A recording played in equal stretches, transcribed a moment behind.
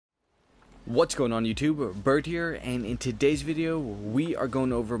What's going on YouTube? Bird here, and in today's video we are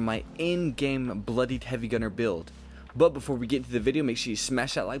going over my in-game Bloodied Heavy Gunner build. But before we get into the video, make sure you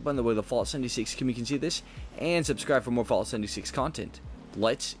smash that like button the way the Fallout 76 community can see this, and subscribe for more Fallout 76 content.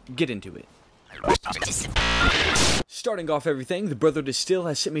 Let's get into it. Starting off everything, the Brotherhood of Steel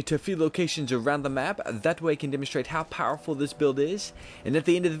has sent me to a few locations around the map. That way I can demonstrate how powerful this build is, and at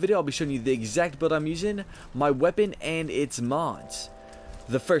the end of the video I'll be showing you the exact build I'm using, my weapon, and its mods.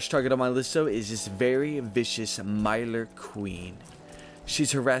 The first target on my list though is this very vicious Myler Queen.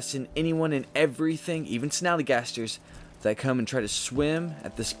 She's harassing anyone and everything, even snallygasters, that come and try to swim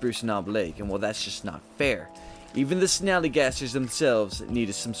at the Spruce Knob Lake, and well, that's just not fair. Even the snallygasters themselves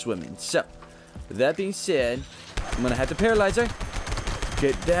needed some swimming. So, with that being said, I'm gonna have to paralyze her.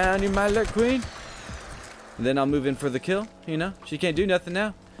 Get down, you Myler Queen. And then I'll move in for the kill, you know? She can't do nothing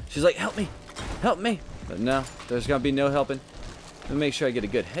now. She's like, help me, help me. But no, there's gonna be no helping. Let me make sure I get a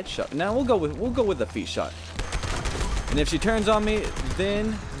good headshot. Now we'll go with a feet shot. And if she turns on me,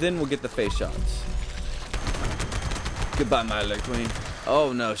 then we'll get the face shots. Goodbye, Myler Queen.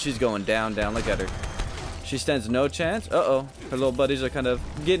 Oh no, she's going down. Look at her. She stands no chance. Uh-oh. Her little buddies are kind of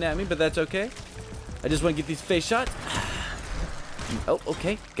getting at me, but that's okay. I just want to get these face shots. Oh,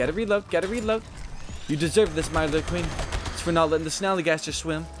 okay. Gotta reload. You deserve this, Myler Queen. It's for not letting the snallygaster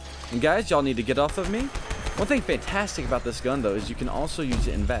swim. And guys, y'all need to get off of me. One thing fantastic about this gun though is you can also use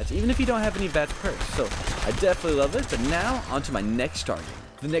it in VATS, even if you don't have any VATS perks. So I definitely love it. But now on to my next target.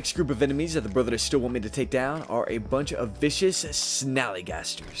 The next group of enemies that the Brotherhood still want me to take down are a bunch of vicious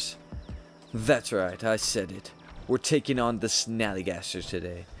snallygasters. That's right, I said it. We're taking on the snallygasters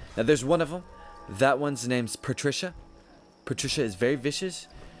today. Now there's one of them. That one's name's Patricia. Patricia is very vicious,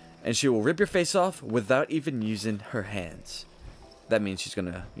 and she will rip your face off without even using her hands. That means she's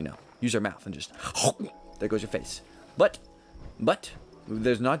gonna, you know, use her mouth and just there goes your face. But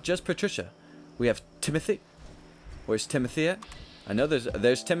there's not just Patricia. We have Timothy. Where's Timothy at? I know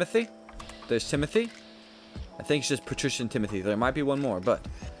there's Timothy. There's Timothy. I think it's just Patricia and Timothy. There might be one more, but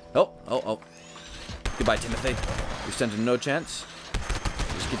oh. Goodbye, Timothy. You're standing no chance.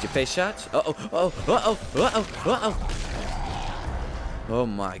 Just get your face shots. Oh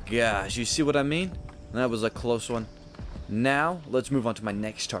my gosh, you see what I mean? That was a close one. Now, let's move on to my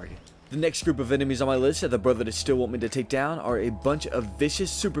next target. The next group of enemies on my list that the Brotherhood still want me to take down are a bunch of vicious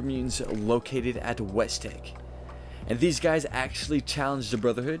super mutants located at West Tech. And these guys actually challenged the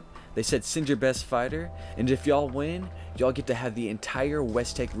Brotherhood. They said send your best fighter, and if y'all win, y'all get to have the entire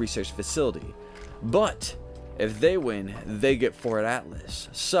West Tech research facility. But if they win, they get Fort Atlas.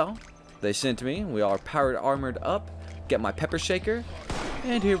 So they sent me. We are powered armored up. Get my pepper shaker,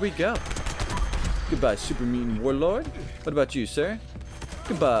 and here we go. Goodbye, super mutant warlord. What about you, sir?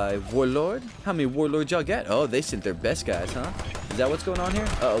 Goodbye, warlord. How many warlords y'all got? Oh, they sent their best guys, huh? Is that what's going on here?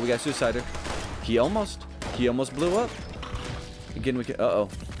 Uh-oh, we got Suicider. He almost blew up. Again, we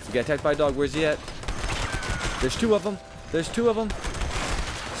got attacked by a dog. Where's he at? There's two of them.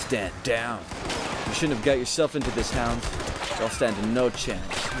 Stand down. You shouldn't have got yourself into this, hounds. Y'all stand no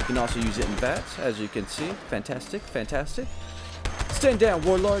chance. You can also use it in VATS, as you can see. Fantastic. Stand down,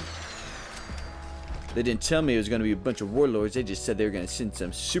 warlord. They didn't tell me it was going to be a bunch of warlords. They just said they were going to send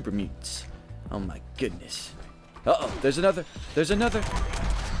some super mutants. Oh my goodness. Uh-oh, there's another. Is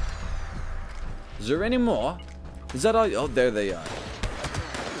there any more? Is that all? Oh, there they are.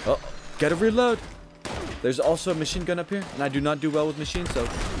 Uh-oh, gotta reload. There's also a machine gun up here, and I do not do well with machines, so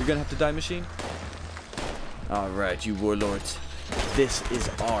you're going to have to die, machine. Alright, you warlords. This is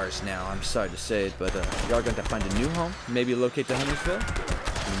ours now. I'm sorry to say it, but y'all are going to find a new home. Maybe locate to Huntersville.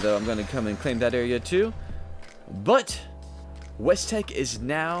 And I'm going to come and claim that area too. But West Tech is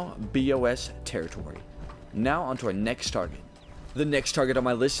now BOS territory. Now onto our next target. The next target on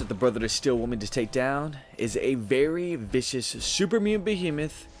my list that the Brotherhood still want me to take down is a very vicious super mutant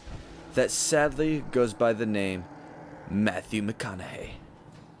behemoth that sadly goes by the name Matthew McConaughey.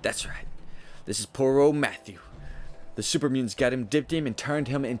 That's right. This is poor old Matthew. The super mutants got him, dipped him, and turned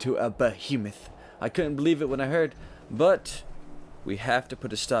him into a behemoth. I couldn't believe it when I heard, but we have to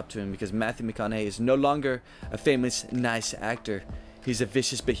put a stop to him because Matthew McConaughey is no longer a famous, nice actor. He's a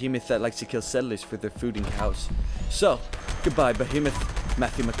vicious behemoth that likes to kill settlers for their food and cows. So, goodbye, behemoth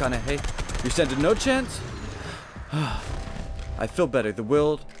Matthew McConaughey. You stand no chance? I feel better. The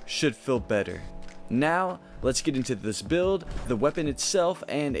world should feel better. Now, let's get into this build, the weapon itself,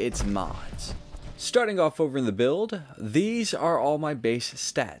 and its mods. Starting off over in the build, these are all my base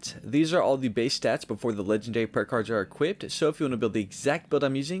stats. These are all the base stats before the legendary perk cards are equipped, so if you want to build the exact build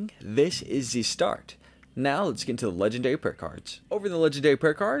I'm using, this is the start. Now let's get into the legendary perk cards. Over in the legendary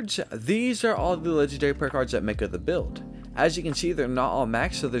perk cards, these are all the legendary perk cards that make up the build. As you can see, they're not all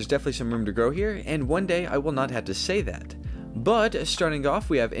maxed, so there's definitely some room to grow here, and one day I will not have to say that. But starting off,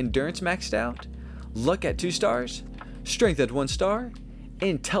 we have Endurance maxed out, Luck at 2 stars, Strength at 1 star,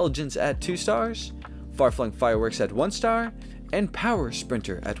 Intelligence at 2 stars, Far-Flung Fireworks at 1 star, and Power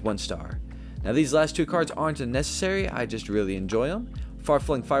Sprinter at 1 star. Now these last 2 cards aren't necessary, I just really enjoy them.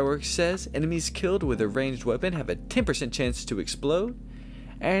 Far-Flung Fireworks says enemies killed with a ranged weapon have a 10% chance to explode,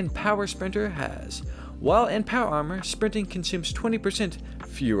 and Power Sprinter has, while in Power Armor, sprinting consumes 20%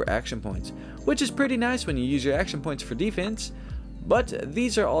 fewer action points, which is pretty nice when you use your action points for defense. But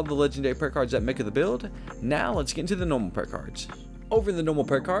these are all the legendary perk cards that make up the build. Now let's get into the normal perk cards. Over in the normal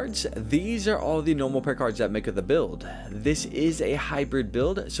perk cards, these are all the normal perk cards that make up the build. This is a hybrid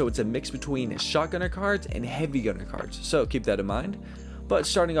build, so it's a mix between shotgunner cards and heavy gunner cards, so keep that in mind. But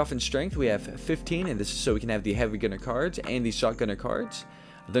starting off in strength, we have 15, and this is so we can have the heavy gunner cards and the shotgunner cards.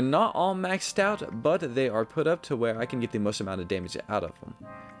 They're not all maxed out, but they are put up to where I can get the most amount of damage out of them.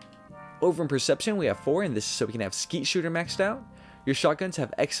 Over in perception, we have 4, and this is so we can have skeet shooter maxed out. Your shotguns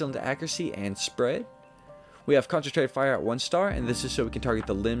have excellent accuracy and spread. We have concentrated fire at 1 star, and this is so we can target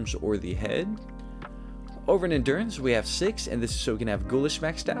the limbs or the head. Over in endurance, we have 6, and this is so we can have ghoulish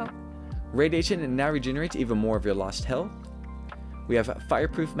maxed out. Radiation and now regenerates even more of your lost health. We have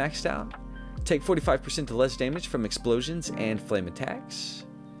fireproof maxed out. Take 45% less damage from explosions and flame attacks.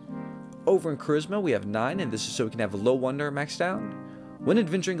 Over in charisma, we have 9, and this is so we can have low wonder maxed out. When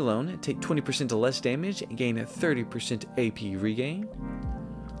adventuring alone, take 20% less damage and gain a 30% AP regain.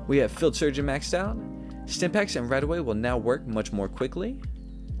 We have field surgeon maxed out. Stimpaks and Radaway will now work much more quickly.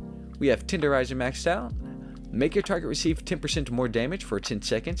 We have Tenderizer maxed out. Make your target receive 10% more damage for 10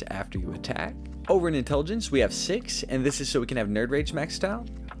 seconds after you attack. Over in Intelligence, we have 6, and this is so we can have Nerd Rage maxed out.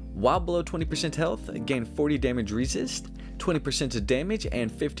 While below 20% health, gain 40 damage resist, 20% damage,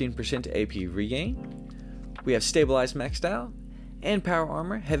 and 15% AP regain. We have Stabilize maxed out. And Power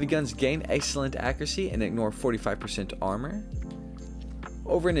Armor, heavy guns gain excellent accuracy and ignore 45% armor.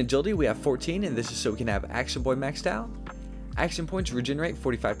 Over in Agility, we have 14, and this is so we can have Action Boy maxed out. Action points regenerate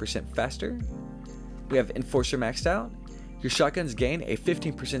 45% faster. We have Enforcer maxed out. Your shotguns gain a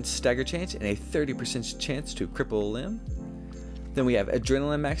 15% stagger chance and a 30% chance to cripple a limb. Then we have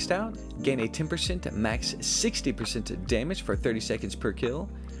Adrenaline maxed out. Gain a 10% max 60% damage for 30 seconds per kill.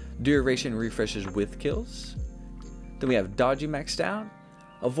 Duration refreshes with kills. Then we have Dodgy maxed out.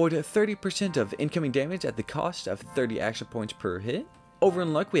 Avoid 30% of incoming damage at the cost of 30 action points per hit. Over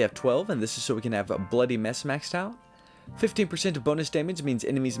in Luck, we have 12, and this is so we can have Bloody Mess maxed out. 15% bonus damage means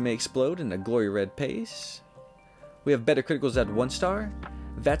enemies may explode in a glory red pace. We have Better Criticals at 1 star.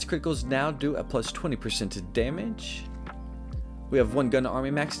 VATS criticals now do a plus 20% damage. We have 1 Gun Army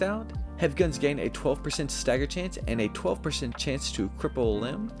maxed out. Heavy guns gain a 12% stagger chance and a 12% chance to cripple a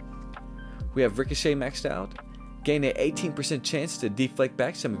limb. We have Ricochet maxed out. Gain an 18% chance to deflect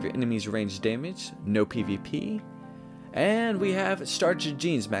back some of your enemy's ranged damage, no PvP. And we have Starched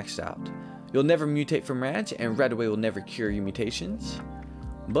Jeans maxed out. You'll never mutate from rats, and Radaway will never cure your mutations.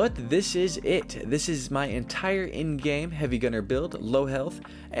 But this is it. This is my entire in-game heavy gunner build, low health,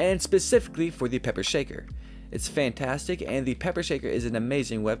 and specifically for the Pepper Shaker. It's fantastic, and the Pepper Shaker is an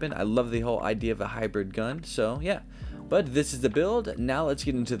amazing weapon. I love the whole idea of a hybrid gun, so yeah. But this is the build. Now let's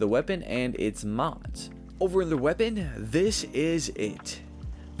get into the weapon and its mods. Over in the weapon, this is it.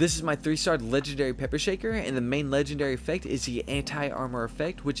 This is my 3-star legendary Pepper Shaker, and the main legendary effect is the anti-armor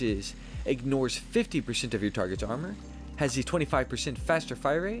effect, which is ignores 50% of your target's armor, has the 25% faster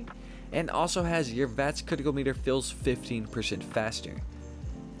fire rate, and also has your VATS critical meter fills 15% faster.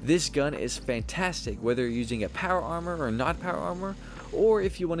 This gun is fantastic whether you're using a power armor or not power armor, or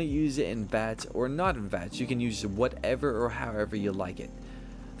if you want to use it in VATS or not in VATS, you can use whatever or however you like it.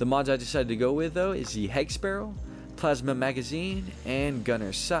 The mods I decided to go with though is the Hex Barrel, Plasma Magazine, and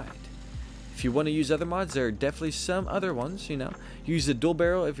Gunner's Sight. If you want to use other mods, there are definitely some other ones, you know. Use the Dual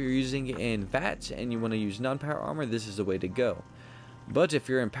Barrel if you're using it in VATS and you want to use non-power armor, this is the way to go. But if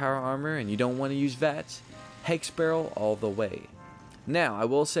you're in power armor and you don't want to use VATS, Hex Barrel all the way. Now, I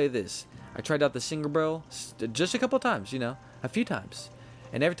will say this. I tried out the single barrel just a couple times, you know, a few times.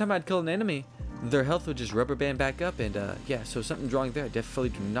 And every time I'd kill an enemy, their health would just rubber band back up, and yeah, so something's wrong there. I definitely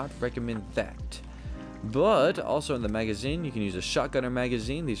do not recommend that. But also in the magazine, you can use a shotgunner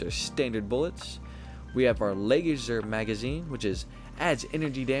magazine. These are standard bullets. We have our laser magazine, which adds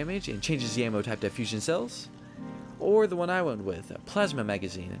energy damage and changes the ammo type to fusion cells. Or the one I went with, a plasma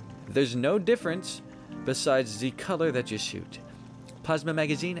magazine. There's no difference besides the color that you shoot. Plasma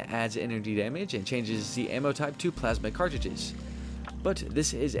magazine adds energy damage and changes the ammo type to plasma cartridges. But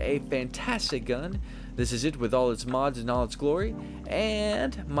this is a fantastic gun This is it with all its mods and all its glory,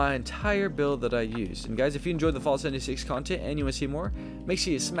 and my entire build that I used. And guys, if you enjoyed the Fallout 76 content and you want to see more, make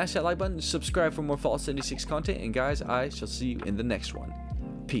sure you smash that like button, subscribe for more Fallout 76 content, and guys, I shall see you in the next one.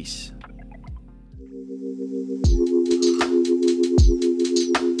 Peace.